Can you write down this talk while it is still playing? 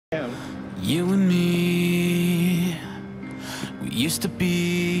You and me, we used to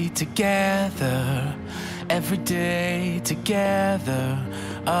be together, every day together,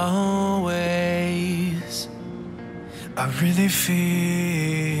 always. I really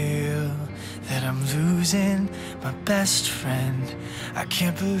feel that I'm losing my best friend. I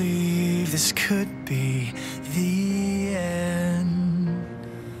can't believe this could be the end.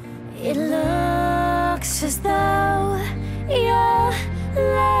 It looks as though you're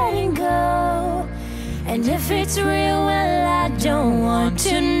letting go, and if it's real, well, I don't want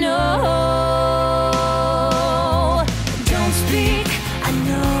to know. Don't speak, I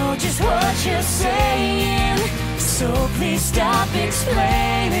know just what you're saying, so please stop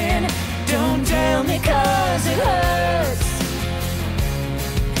explaining. Don't tell me 'cause it hurts.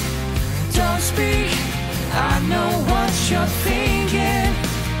 Don't speak, I know what you're thinking.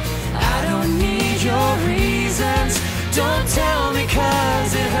 I don't need your reasons. Don't tell me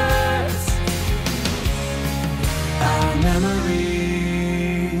 'cause it hurts. Our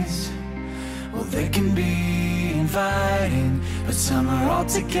memories, well, they can be inviting, but some are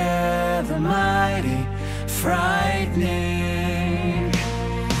altogether mighty frightening.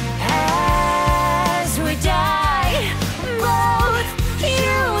 As we die, both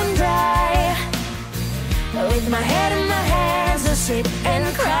you and I, with my head in my hands, I'll sit and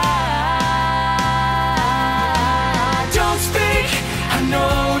cry. Don't speak, I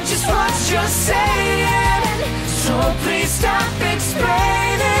know just what you're saying, so please stop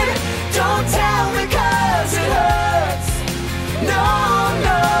explaining. Don't tell me 'cause it hurts. No,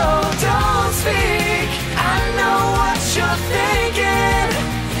 no, don't speak. I know what you're thinking,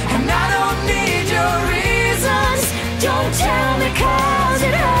 and I don't need your reasons. Don't tell me 'cause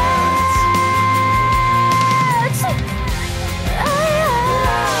it hurts.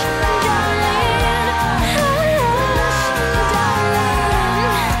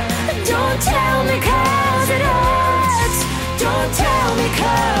 Darling, don't tell me 'cause